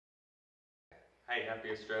Hey,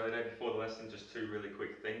 happy Australia Day. Before the lesson, just two really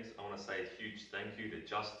quick things. I want to say a huge thank you to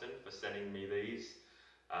Justin for sending me these.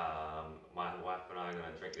 My wife and I are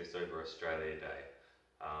going to drink this over Australia Day.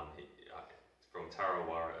 From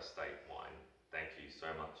Tarawara Estate Wine. Thank you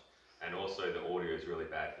so much. And also the audio is really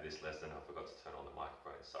bad for this lesson. I forgot to turn on the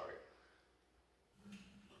microphone, sorry.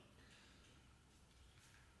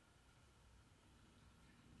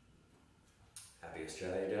 Happy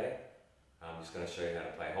Australia Day. I'm just going to show you how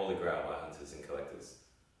to play Holy Grail by Hunters and Collectors.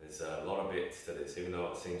 There's a lot of bits to this, even though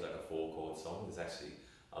it seems like a 4-chord song, there's actually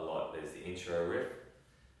a lot. There's the intro riff,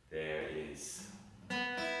 there is... You've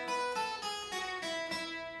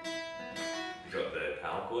got the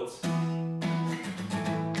power chords.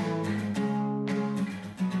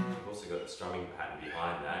 You've also got the strumming pattern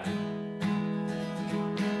behind that.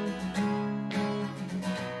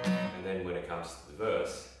 And then when it comes to the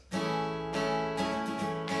verse,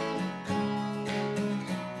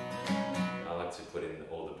 to put in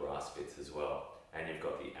all the brass bits as well, and you've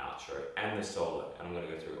got the outro and the solo, and I'm going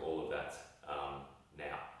to go through all of that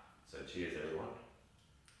now. So cheers everyone.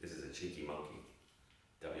 This is a Cheeky Monkey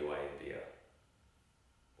WA beer,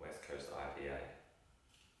 West Coast IPA.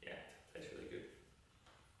 Yeah, tastes really good.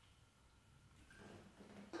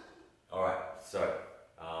 Alright, so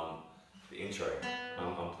the intro,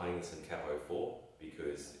 I'm playing this in capo 4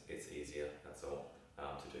 because it's easier, that's all,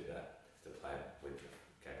 to do that, to play it with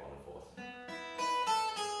cap on and fourth.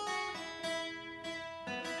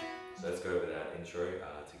 So let's go over that intro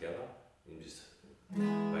together. You can just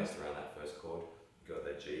based around that first chord. You've got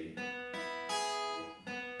that G.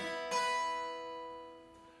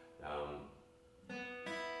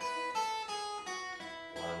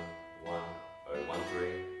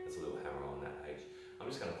 1-1-0-1-3. That's a little hammer on that H. I'm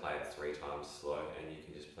just going to play it 3 times slow, and you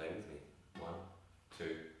can just play with me. 1,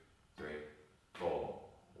 2, 3, 4,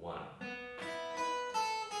 1.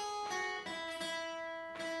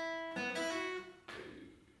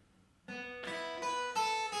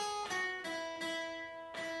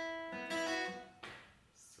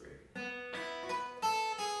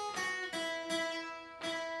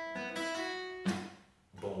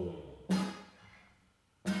 Boom.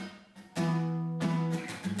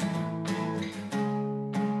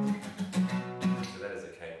 So that is a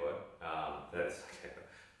capo.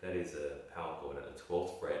 That is a power chord at the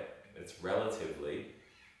 12th fret. It's relatively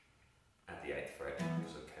at the 8th fret,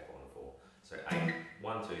 because of capo on 4. So 8,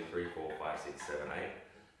 1, 2, 3, 4, 5, 6, 7,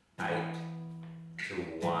 8. 8 to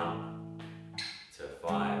 1 to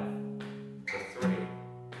 5 to 3.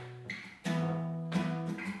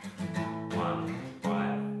 1,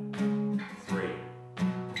 5, 3.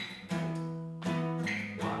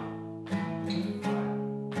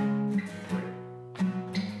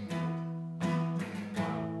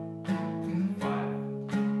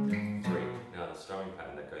 Strumming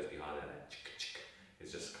pattern that goes behind that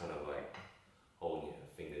is just kind of like holding your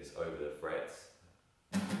fingers over the frets.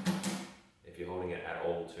 If you're holding it at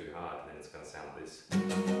all too hard, then it's going to sound like this. You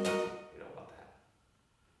don't want that.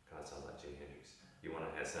 Kind of sounds like Jimi Hendrix. You want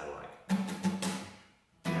it to sound like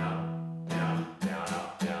down, down, down,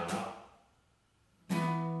 up, down, up.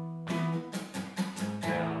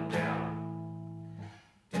 Down, down.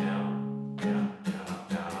 Down, down, down, up,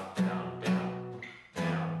 down, up, down, down.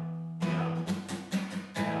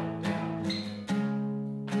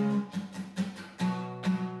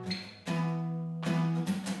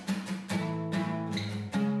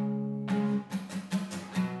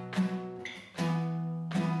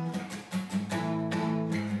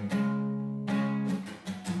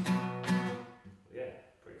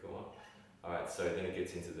 Alright, so then it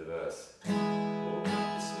gets into the verse. Woke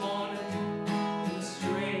up this morning in the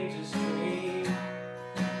strangest dream.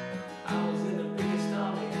 I was in the biggest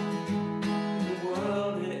army the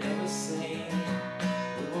world had ever seen.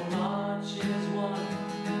 We were marching as one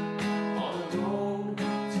on the road to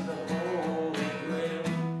the Holy Grail.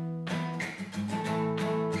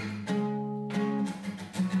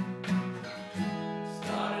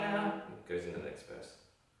 Started out, it goes into the next verse.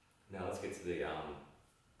 Now let's get to the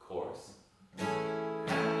chorus.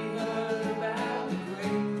 Have you heard about the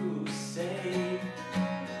Great Crusade?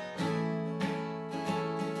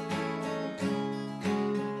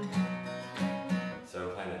 So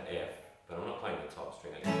I'm playing the F, but I'm not playing the top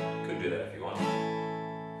string. I could do that if you want.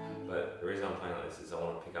 But the reason I'm playing like this is I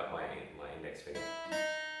want to pick up my index finger.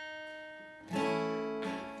 4,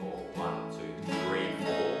 1, 2, 3,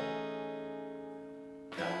 4.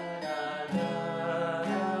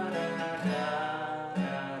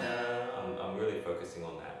 Focusing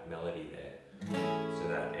on that melody there, so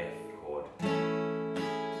that F chord. Pick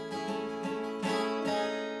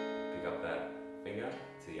up that finger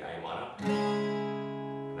to the A minor.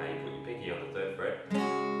 Now you put your pinky on the 3rd fret.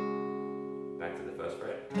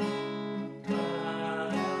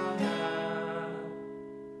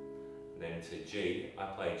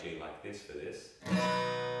 play G like this for this,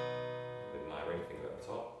 with my ring finger at the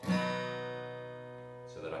top,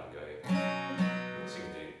 so that I can go, so you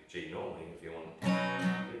can do G normally if you want.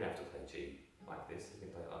 You don't have to play G like this, you can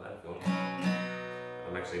play it like that if you want.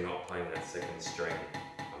 I'm actually not playing that second string,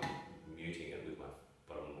 I'm muting it with my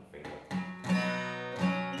bottom of my finger.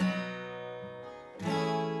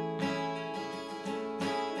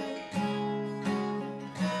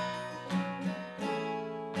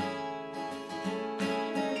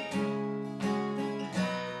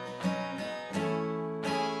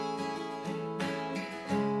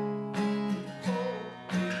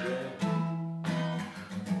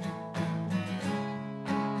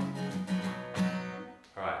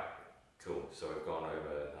 So we've gone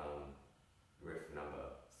over riff number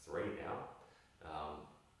 3 now.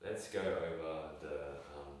 Let's go over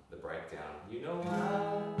the breakdown. You know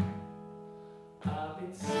I've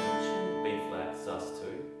been searching B flat sus2.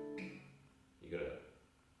 You gotta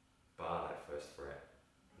bar that first fret,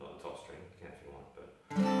 not the top string. You can if you want, but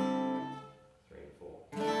 3 and 4.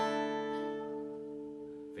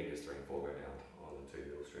 Fingers 3 and 4 go down on the 2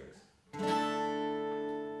 middle strings.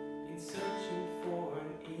 Been searching for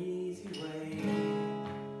an easy way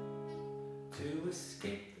to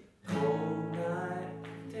escape the cold night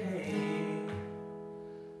day.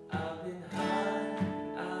 I've been high,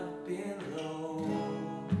 I've been low,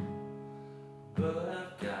 but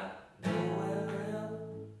I've got nowhere else,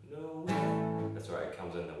 nowhere. That's right, it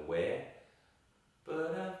comes in the where.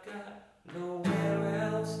 But I've got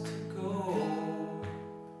nowhere else to go.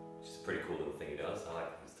 Which is a pretty cool little thing he does. I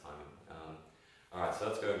like his timing. Alright, so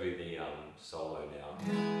let's go over the solo now.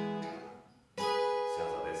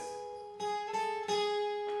 Sounds like this.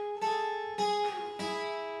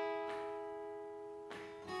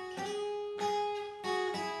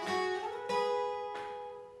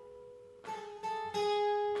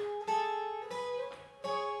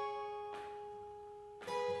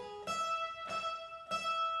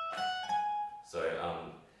 So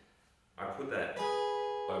I put that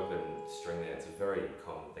open string there. It's a very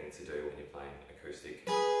common thing to do when you're playing acoustic.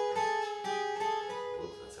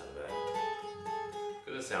 Oops, that sounded bad.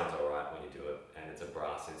 Because it sounds alright when you do it, and it's a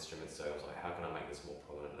brass instrument, so I was like, how can I make this more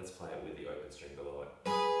prominent? Let's play it with the open string below it.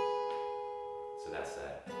 So that's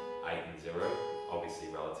that 8 and 0, obviously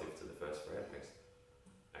relative to the first fret, next,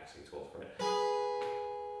 actually 12th fret.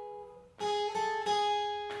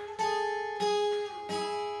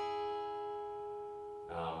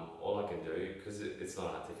 All I can do, because it's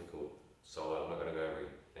not a difficult solo, I'm not going to go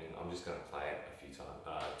everything, I'm just going to play it a few times,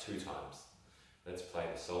 2 times. Let's play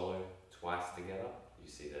the solo twice together. You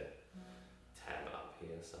see that tab up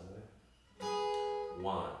here somewhere.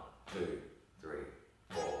 1, 2, 3,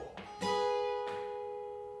 4.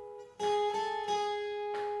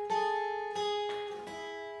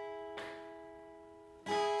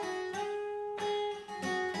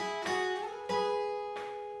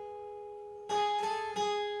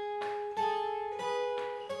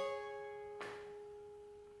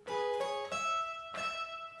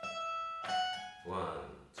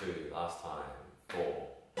 Last time, 4.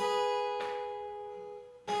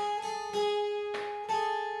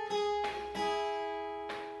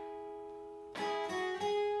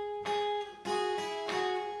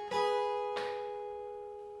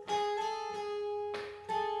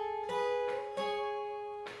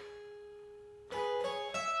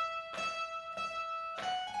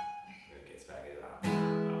 It gets back it up.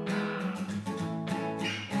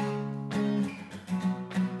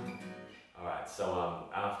 Alright, so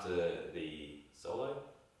after the solo,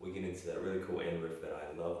 we get into that really cool end riff that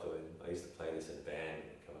I love doing. I used to play this in a band,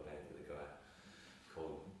 a cover band with a guy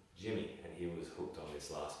called Jimmy, and he was hooked on this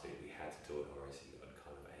last bit. We had to do it or else he got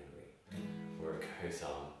kind of angry. Where it goes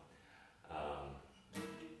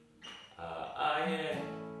yeah,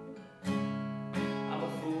 I'm a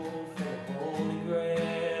fool for the Holy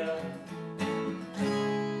Grail.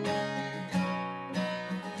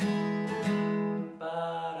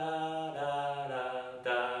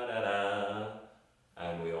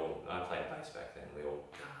 And I played bass back then, we all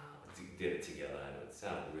did it together and it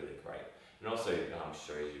sounded really great. And also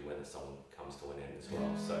shows you when the song comes to an end as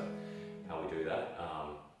well. So how we do that,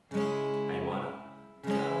 A minor,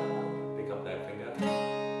 pick up that finger,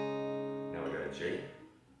 now we go to G.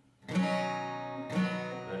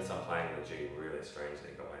 Notice I'm playing the G really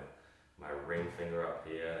strangely, got my ring finger up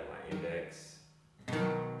here and my index.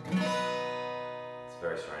 It's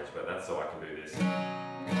very strange, but that's so I can do this. If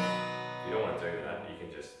you don't want to do that, you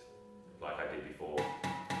can just, like I did before,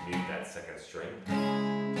 mute that second string.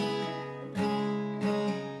 And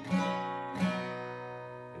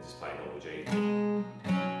just play normal G. That's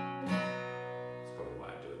probably why I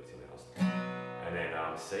do it, to be honest. And then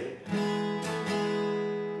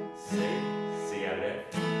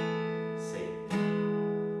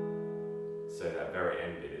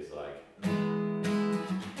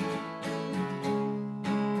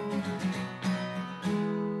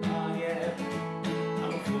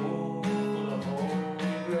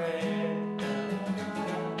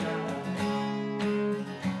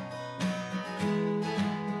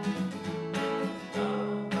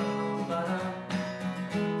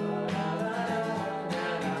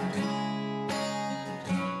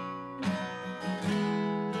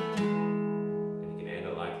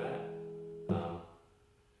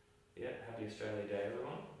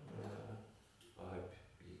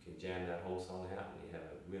that whole song out and you have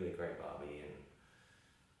a really great barbie.